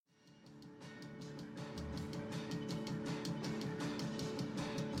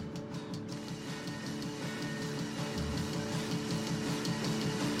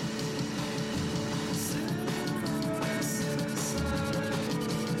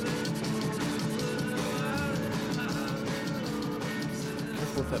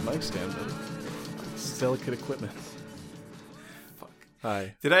careful with that mic stand, buddy. It's delicate equipment. Fuck.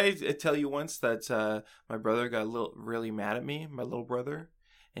 Hi. Did I tell you once that my brother got really mad at me, my little brother,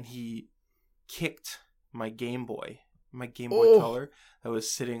 and he kicked my Game Boy Color that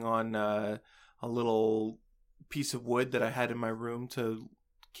was sitting on a little piece of wood that I had in my room to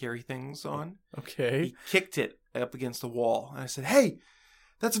carry things on. Okay. He kicked it up against the wall, and I said, "Hey,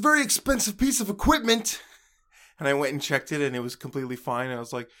 that's a very expensive piece of equipment." And I went and checked it, and it was completely fine. I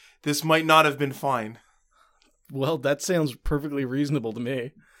was like, this might not have been fine. Well, that sounds perfectly reasonable to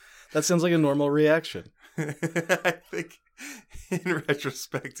me. That sounds like a normal reaction. I think, in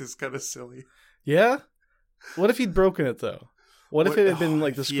retrospect, it's kind of silly. Yeah? What if he'd broken it, though? What if it had been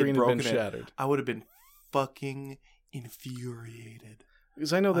like the screen had been shattered? I would have been fucking infuriated.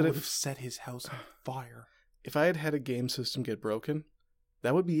 Because I know that I would have set his house on fire. If I had had a game system get broken,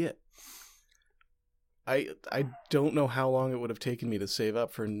 that would be it. I don't know how long it would have taken me to save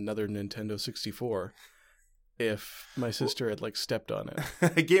up for another Nintendo 64 if my sister had like stepped on it.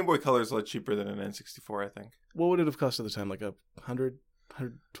 A Game Boy Color is a lot cheaper than an N64, I think. What would it have cost at the time? Like $100,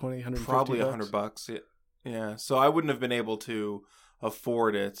 $120, $150? Probably $100. Yeah. So I wouldn't have been able to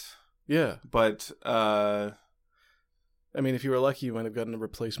afford it. Yeah. But I mean, if you were lucky, you might have gotten a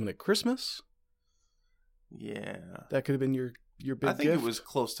replacement at Christmas. Yeah. That could have been your big I think gift. it was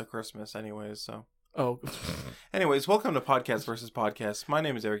close to Christmas anyways, so. Oh. Anyways, welcome to Podcast versus Podcast. My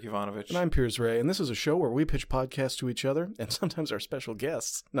name is Eric Ivanovich. And I'm Piers Ray, and this is a show where we pitch podcasts to each other, and sometimes our special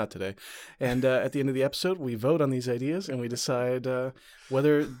guests, not today. And at the end of the episode, we vote on these ideas, and we decide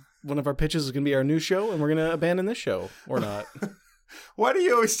whether one of our pitches is going to be our new show, and we're going to abandon this show, or not. Why do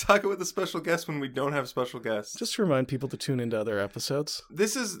you always talk about the special guest when we don't have special guests? Just to remind people to tune into other episodes.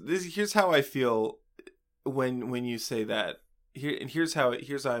 Here's how I feel when you say that.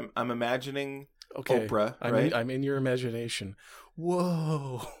 I'm imagining Oprah, right? I'm in your imagination.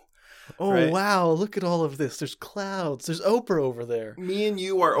 Whoa. Oh, right? Wow. Look at all of this. There's clouds. There's Oprah over there. Me and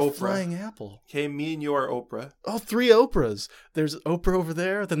you are Oprah. Flying apple. Okay, me and you are Oprah. Oh, 3 Oprahs. There's Oprah over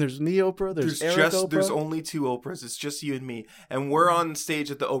there. Then there's me, Oprah. There's Eric Oprah. There's only 2 Oprahs. It's just you and me. And we're on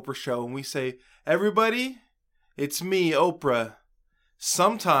stage at the Oprah show, and we say, "Everybody, it's me, Oprah."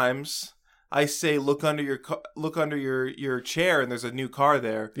 Sometimes I say, look under your chair, and there's a new car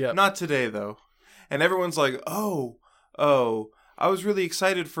there. Yep. Not today, though. And everyone's like, oh, I was really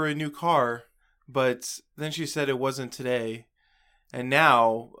excited for a new car, but then she said it wasn't today. And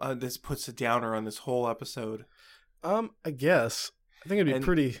now this puts a downer on this whole episode. I guess. I think it'd be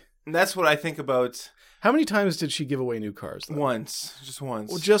pretty... And that's what I think about... How many times did she give away new cars, though? Once. Just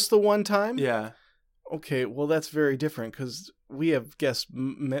once. Well, just the one time? Yeah. Okay, well, that's very different, because we have guests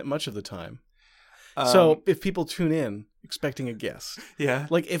much of the time. So if people tune in expecting a guest, yeah,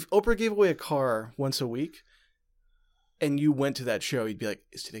 like if Oprah gave away a car once a week and you went to that show, you'd be like,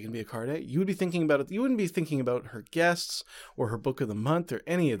 is today going to be a car day? You would be thinking about it. You wouldn't be thinking about her guests or her book of the month or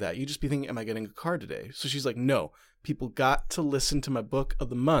any of that. You'd just be thinking, am I getting a car today? So she's like, no, people got to listen to my book of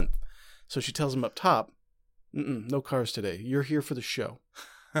the month. So she tells them up top, no cars today. You're here for the show.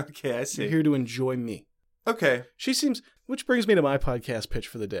 Okay, I see. You're here to enjoy me. Okay. She seems, which brings me to my podcast pitch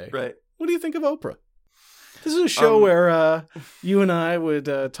for the day. Right. What do you think of Oprah? This is a show where you and I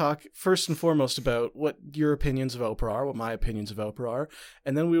would talk first and foremost about what your opinions of Oprah are, what my opinions of Oprah are,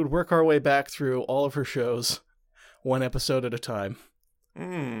 and then we would work our way back through all of her shows, one episode at a time.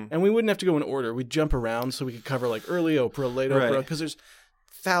 And we wouldn't have to go in order. We'd jump around so we could cover like early Oprah, late Oprah, because there's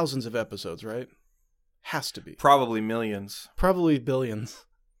thousands of episodes, right? Has to be. Probably millions. Probably billions.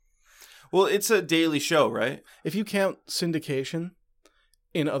 Well, it's a daily show, right? If you count syndication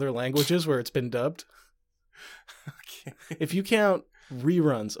in other languages where it's been dubbed... Okay. If you count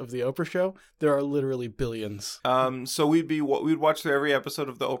reruns of the Oprah show, there are literally billions. So we'd watch through every episode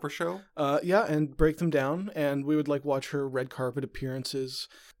of the Oprah show? Yeah, and break them down, and we would like watch her red carpet appearances,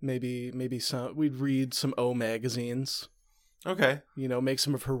 maybe some, we'd read some O magazines. Okay. You know, make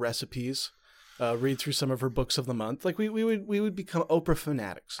some of her recipes, read through some of her books of the month. Like we would become Oprah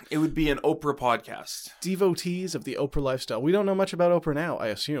fanatics. It would be an Oprah podcast. Devotees of the Oprah lifestyle. We don't know much about Oprah now, I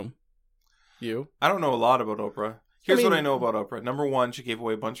assume. You? I don't know a lot about Oprah. Here's what I know about Oprah. Number 1, she gave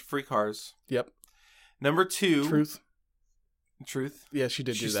away a bunch of free cars. Yep. Number 2... Truth? Yeah, she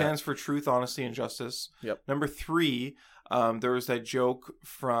did do that. She stands for truth, honesty, and justice. Yep. Number 3, there was that joke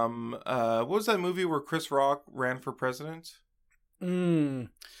from... what was that movie where Chris Rock ran for president? I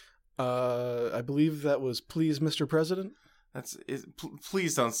believe that was Please, Mr. President.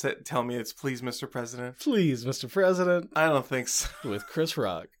 Please don't tell me it's Please, Mr. President. Please, Mr. President. I don't think so. With Chris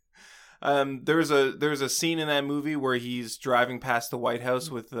Rock. There's a scene in that movie where he's driving past the White House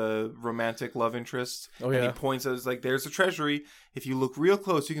with the romantic love interest. Oh, And yeah. he points out, like, there's the treasury. If you look real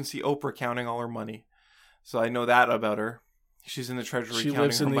close, you can see Oprah counting all her money. So I know that about her. She's in the treasury She counting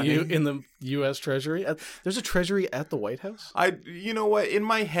lives her in money. in the U.S. Treasury. There's a treasury at the White House? You know what? In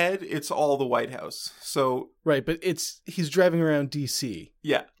my head, it's all the White House. So, Right, but he's driving around D.C.,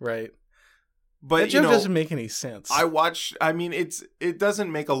 yeah. right? But, That joke doesn't make any sense. It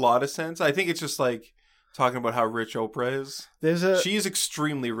doesn't make a lot of sense. I think it's just like talking about how rich Oprah is. She's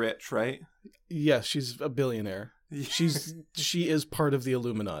extremely rich, right? Yes, she's a billionaire. She is part of the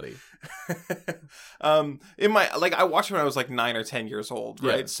Illuminati. I watched it when I was like 9 or 10 years old,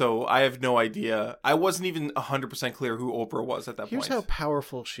 right? Yeah. So I have no idea. I wasn't even 100% clear who Oprah was at that Here's point. how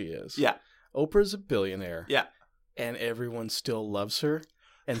powerful she is. Yeah. Oprah's a billionaire. Yeah. And everyone still loves her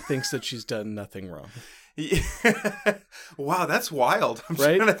and thinks that she's done nothing wrong. Wow, that's wild. I'm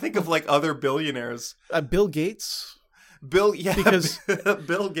Right? trying to think of like other billionaires. Bill Gates, Because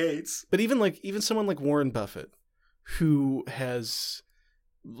Bill Gates. but even someone like Warren Buffett, who has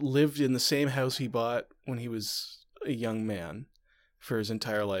lived in the same house he bought when he was a young man for his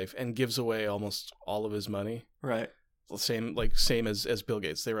entire life and gives away almost all of his money. Right. Same as Bill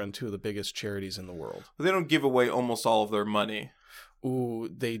Gates. They run two of the biggest charities in the world. They don't give away almost all of their money. Ooh,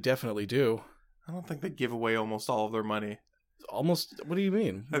 they definitely do. I don't think they give away almost all of their money. Almost. What do you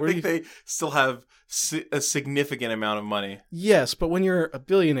mean? I think they still have a significant amount of money. Yes, but when you're a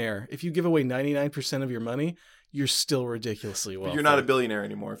billionaire, if you give away 99% of your money, you're still ridiculously wealthy. But you're not a billionaire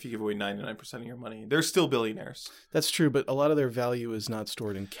anymore if you give away 99% of your money. They're still billionaires. That's true, but a lot of their value is not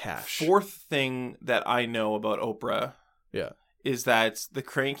stored in cash. Fourth thing that I know about Oprah is that the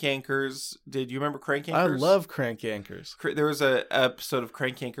Crank Yankers... Did you remember Crank Yankers? I love Crank Yankers. There was an episode of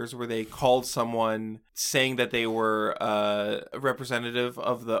Crank Yankers where they called someone saying that they were a representative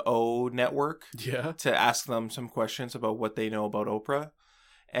of the O Network Yeah. to ask them some questions about what they know about Oprah.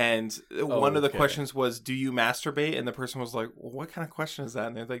 And one of the questions was, do you masturbate? And the person was like, well, what kind of question is that?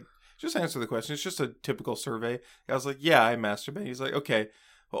 And they're like, just answer the question. It's just a typical survey. I was like, yeah, I masturbate. He's like, okay.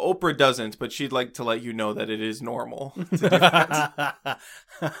 Well, Oprah doesn't, but she'd like to let you know that it is normal.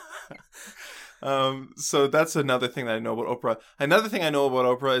 So that's another thing that I know about Oprah. Another thing I know about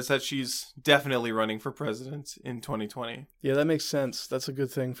Oprah is that she's definitely running for president in 2020. Yeah, that makes sense. That's a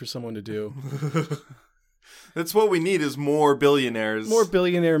good thing for someone to do. That's what we need is more billionaires. More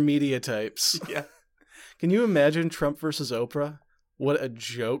billionaire media types. Yeah. Can you imagine Trump versus Oprah? What a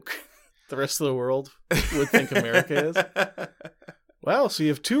joke the rest of the world would think America is. Wow, so you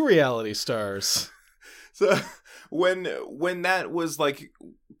have two reality stars. So when that was like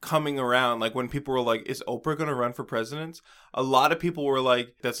coming around, like when people were like, is Oprah going to run for president? A lot of people were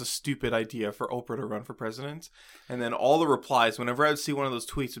like, that's a stupid idea for Oprah to run for president. And then all the replies, whenever I would see one of those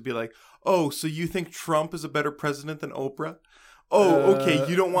tweets, would be like, oh, so you think Trump is a better president than Oprah? Oh, okay.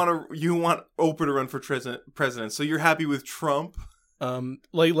 You want Oprah to run for president. So you're happy with Trump?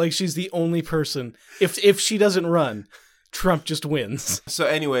 Like she's the only person. If she doesn't run, Trump just wins. So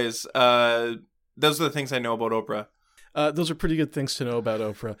anyways, those are the things I know about Oprah. Those are pretty good things to know about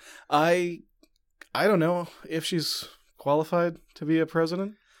Oprah. I don't know if she's qualified to be a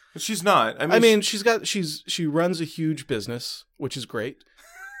president. But she's not. She runs a huge business, which is great.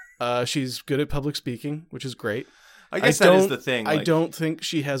 She's good at public speaking, which is great. I guess that is the thing. I don't think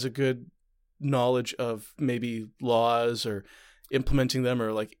she has a good knowledge of maybe laws or implementing them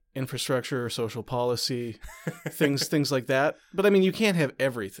or like infrastructure or social policy, things like that. But I mean, you can't have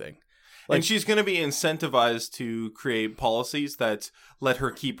everything. And she's going to be incentivized to create policies that let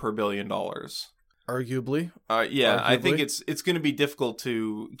her keep her $1 billion. Arguably. I think it's going to be difficult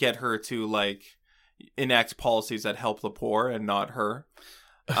to get her to like enact policies that help the poor and not her.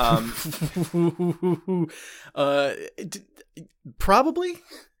 Probably.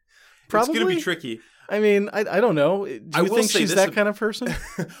 It's going to be tricky. I mean, I don't know. Do you think she's that kind of person?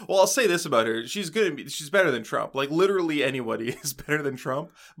 Well, I'll say this about her. She's good. She's better than Trump. Like, literally anybody is better than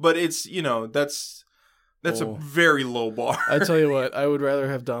Trump. But it's, that's a very low bar. I tell you what, I would rather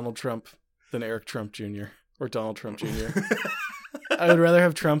have Donald Trump than Eric Trump Jr. or Donald Trump Jr. I would rather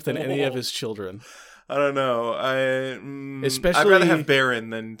have Trump than any of his children. I don't know. Especially, I'd rather have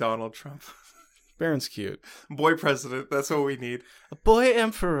Barron than Donald Trump. Barron's cute. Boy president. That's what we need. A boy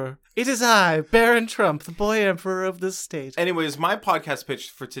emperor. It is I, Barron Trump, the boy emperor of this state. Anyways, my podcast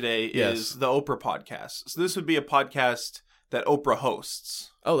pitch for today is the Oprah podcast. So this would be a podcast that Oprah hosts.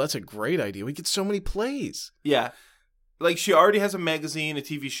 Oh, that's a great idea. We get so many plays. Yeah. Like, she already has a magazine, a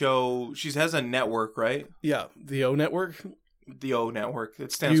TV show. She has a network, right? Yeah, the O Network. The O Network.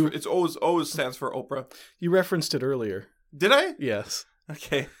 It stands for. It's always stands for Oprah. You referenced it earlier. Did I? Yes.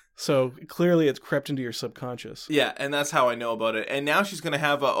 Okay. So clearly it's crept into your subconscious. Yeah, and that's how I know about it. And now she's going to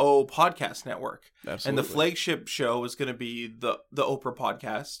have a podcast network. Absolutely. And the flagship show is going to be the Oprah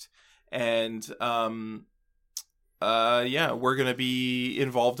podcast. And we're going to be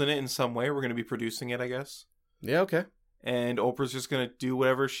involved in it in some way. We're going to be producing it, I guess. Yeah, okay. And Oprah's just going to do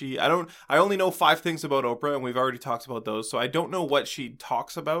whatever I only know 5 things about Oprah, and we've already talked about those. So I don't know what she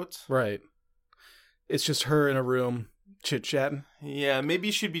talks about. Right. It's just her in a room chit-chatting. Yeah,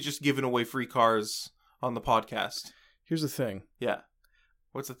 maybe she'd be just giving away free cars on the podcast. Here's the thing. Yeah.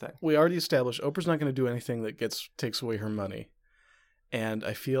 What's the thing? We already established Oprah's not going to do anything that takes away her money. And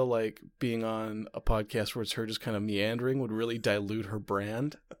I feel like being on a podcast where it's her just kind of meandering would really dilute her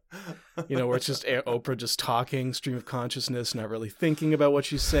brand. You know, where it's just Oprah just talking, stream of consciousness, not really thinking about what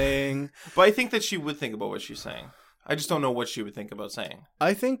she's saying. But I think that she would think about what she's saying. I just don't know what she would think about saying.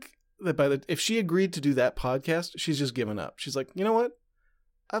 I think that if she agreed to do that podcast, she's just given up. She's like, you know what?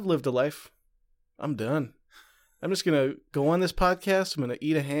 I've lived a life. I'm done. I'm just going to go on this podcast. I'm going to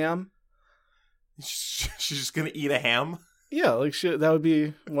eat a ham. She's just going to eat a ham? Yeah, like that would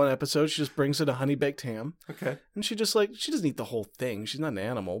be one episode. She just brings in a honey baked ham. Okay. And she doesn't eat the whole thing. She's not an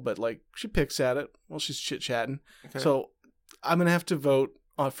animal, but she picks at it while she's chit chatting. Okay. So I'm going to have to vote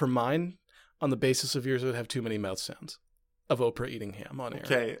for mine on the basis of yours would have too many mouth sounds of Oprah eating ham on air.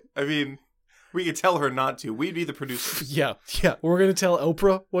 Okay. I mean, we could tell her not to. We'd be the producers. Yeah. We're going to tell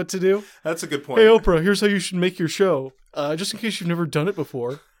Oprah what to do. That's a good point. Hey, Oprah, here's how you should make your show. Just in case you've never done it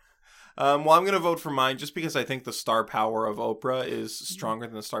before. Well, I'm going to vote for mine just because I think the star power of Oprah is stronger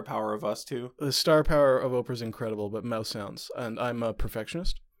than the star power of us two. The star power of Oprah is incredible, but mouth sounds. And I'm a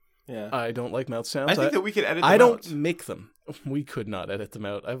perfectionist. Yeah. I don't like mouth sounds. I think that we could edit them out. I don't make them. We could not edit them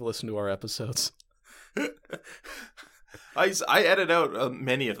out. I've listened to our episodes. I edit out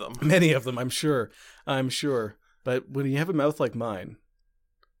many of them. Many of them, I'm sure. But when you have a mouth like mine,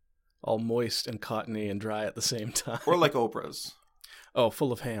 all moist and cottony and dry at the same time. Or like Oprah's. Oh,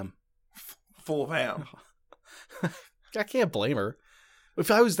 full of ham. Full of ham. I can't blame her. If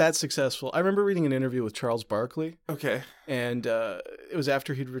I was that successful, I remember reading an interview with Charles Barkley. Okay. And it was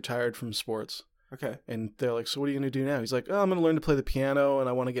after he'd retired from sports. Okay. And they're like, so what are you going to do now? He's like, I'm going to learn to play the piano and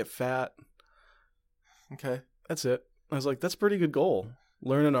I want to get fat. Okay. That's it. I was like, that's a pretty good goal.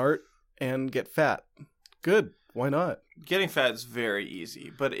 Learn an art and get fat. Good. Why not? Getting fat is very easy,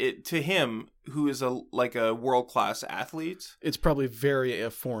 but to him, who is a world-class athlete, it's probably very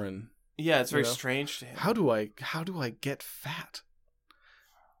foreign. Yeah, it's very strange to him. How do I get fat?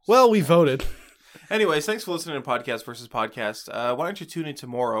 Well, we voted. Anyways, thanks for listening to Podcast versus Podcast. Why don't you tune in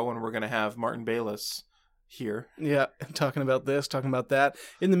tomorrow when we're going to have Martin Bayless here. Yeah, talking about this, talking about that.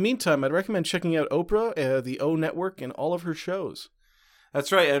 In the meantime, I'd recommend checking out Oprah, the O Network, and all of her shows.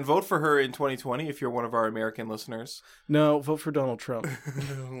 That's right, and vote for her in 2020 if you're one of our American listeners. No, vote for Donald Trump.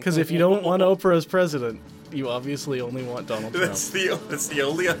 Because if you don't want Oprah as president, you obviously only want Donald Trump. That's the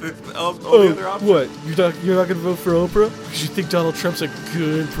only other option. What? You're not going to vote for Oprah because you think Donald Trump's a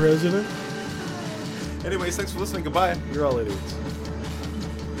good president? Anyways, thanks for listening. Goodbye. You're all idiots.